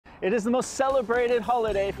It is the most celebrated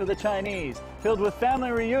holiday for the Chinese, filled with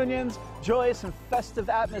family reunions, joyous and festive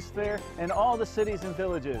atmosphere in all the cities and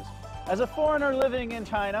villages. As a foreigner living in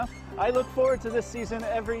China, I look forward to this season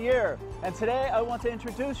every year. And today I want to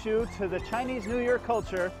introduce you to the Chinese New Year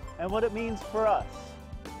culture and what it means for us.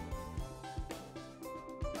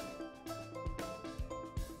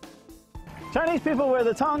 Chinese people wear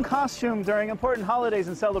the Tang costume during important holidays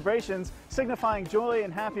and celebrations, signifying joy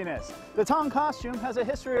and happiness. The Tang costume has a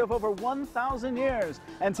history of over 1,000 years,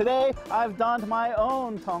 and today I've donned my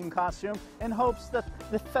own Tang costume in hopes that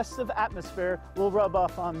the festive atmosphere will rub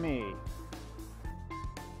off on me.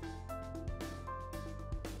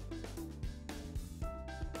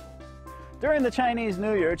 During the Chinese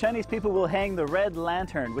New Year, Chinese people will hang the red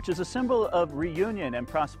lantern, which is a symbol of reunion and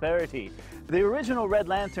prosperity. The original red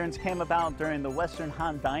lanterns came about during the Western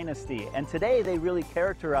Han Dynasty, and today they really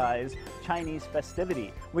characterize Chinese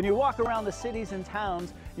festivity. When you walk around the cities and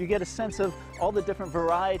towns, you get a sense of all the different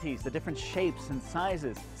varieties, the different shapes and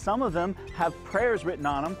sizes. Some of them have prayers written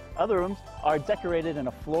on them, other ones are decorated in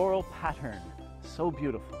a floral pattern. So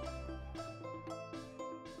beautiful.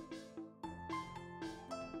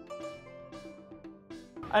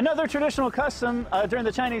 Another traditional custom during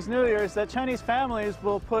the Chinese New Year is that Chinese families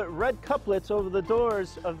will put red couplets over the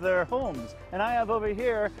doors of their homes. And I have over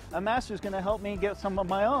here a master who's going to help me get some of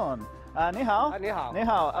my own. 你好，你好，你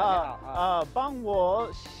好，帮我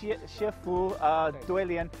写幅对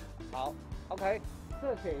联。好 ，OK，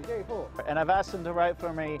 这写这幅。And I've asked him to write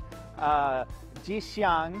for me 吉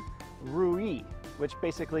祥如意, which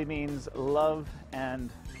basically means love and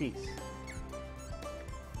peace.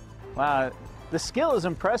 Wow. The skill is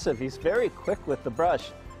impressive. He's very quick with the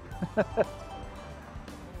brush.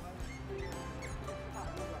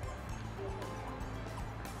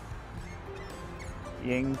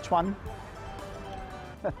 Ying Chuan.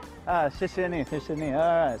 谢谢你, 谢谢你. All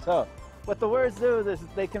right. So, what the words do is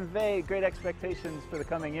they convey great expectations for the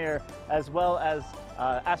coming year, as well as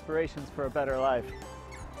aspirations for a better life.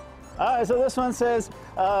 All right. So this one says,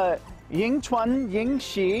 Ying Chuan, Ying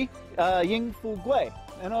Xi, Ying Fu Gui.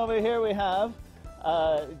 And over here we have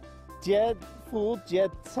节福节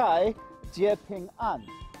财节平安.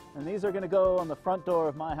 And these are going to go on the front door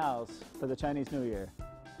of my house for the Chinese New Year.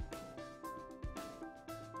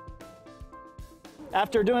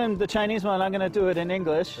 After doing the Chinese one, I'm going to do it in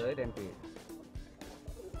English.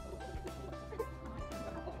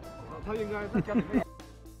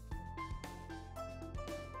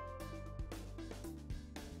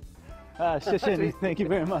 Thank you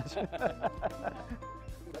very much.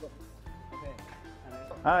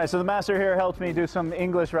 All right, so the master here helped me do some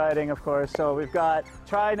English writing, of course. So we've got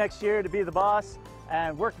try next year to be the boss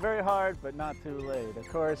and work very hard, but not too late. Of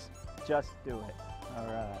course, just do it. All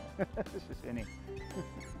right.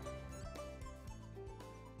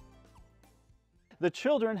 The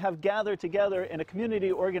children have gathered together in a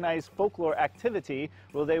community-organized folklore activity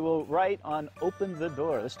where they will write on Open the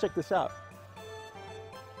Door. Let's check this out.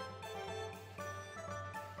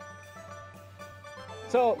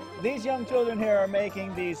 So these young children here are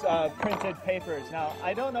making these printed papers. Now,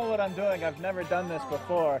 I don't know what I'm doing. I've never done this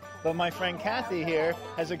before, but my friend Kathy here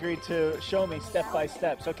has agreed to show me step by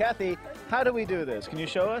step. So Kathy, how do we do this? Can you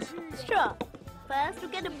show us? Sure. First, we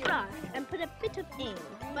get a brush and put a bit of ink,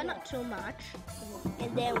 but not too much.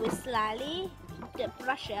 And then we slightly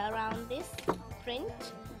brush around this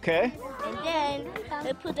print. Okay. And then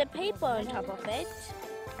we put the paper on top of it,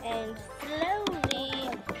 and slowly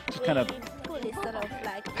just kind of pull it sort of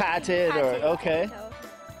like pat it, or okay.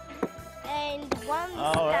 And once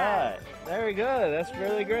all right, very good. That's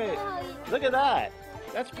really great. Look at that.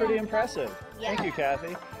 That's pretty impressive. Yeah. Thank you,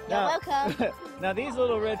 Kathy. You're welcome. Now these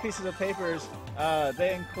little red pieces of papers,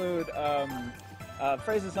 they include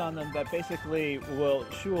phrases on them that basically will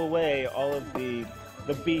shoo away all of the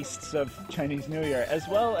beasts of Chinese New Year, as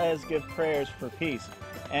well as give prayers for peace.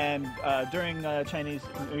 And during Chinese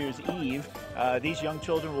New Year's Eve, these young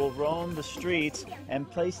children will roam the streets and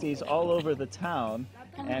place these all over the town.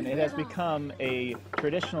 And it has become a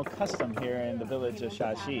traditional custom here in the village of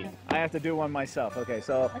Shaxi. I have to do one myself. Okay,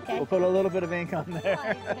 so we'll put a little bit of ink on there.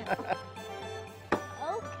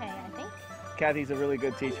 Okay, I think. Kathy's a really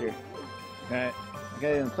good teacher. All right,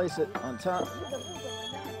 okay, and place it on top.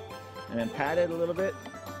 And then pat it a little bit.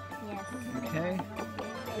 Yes. Okay.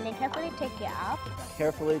 And then carefully take it off.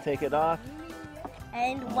 Carefully take it off.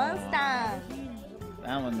 And one's done.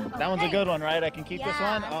 That one's a good one, right? I can keep this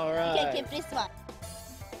one? All right. You can keep this one.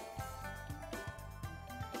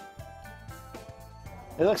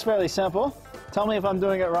 It looks fairly simple. Tell me if I'm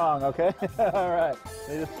doing it wrong, okay? All right.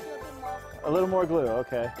 A little more glue,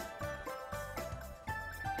 okay.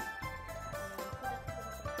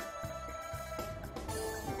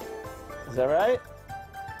 Is that right?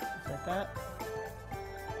 Like that?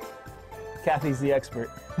 Kathy's the expert.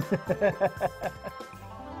 There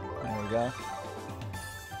we go.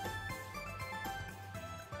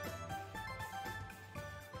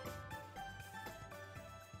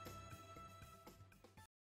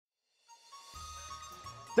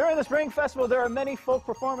 During the Spring Festival, there are many folk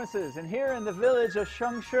performances, and here in the village of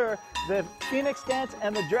Zhongshan, the Phoenix Dance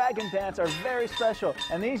and the Dragon Dance are very special.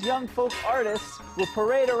 And these young folk artists will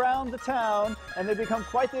parade around the town, and they become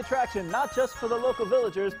quite the attraction, not just for the local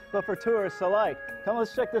villagers, but for tourists alike. Come,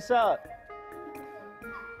 let's check this out.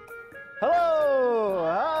 Hello!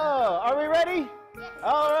 Oh, are we ready? Yes.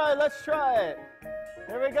 All right, let's try it.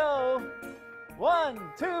 Here we go. 1,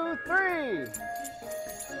 2, 3.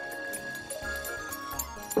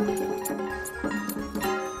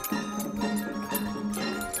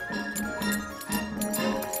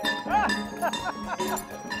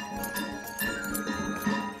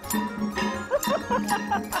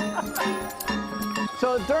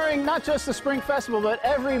 So during not just the Spring Festival, but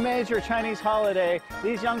every major Chinese holiday,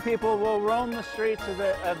 these young people will roam the streets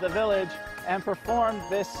of the village and perform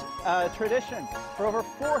this tradition. For over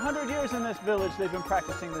 400 years in this village, they've been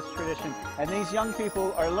practicing this tradition. And these young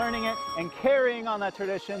people are learning it and carrying on that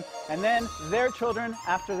tradition, and then their children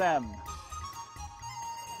after them.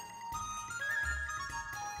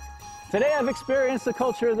 Today I've experienced the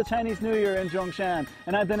culture of the Chinese New Year in Zhongshan,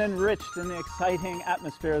 and I've been enriched in the exciting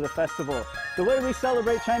atmosphere of the festival. The way we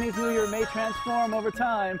celebrate Chinese New Year may transform over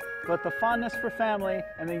time, but the fondness for family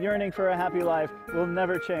and the yearning for a happy life will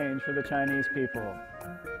never change for the Chinese people.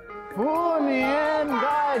 虎年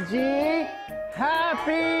大吉!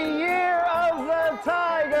 Happy Year of the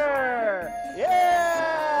Tiger! Yeah!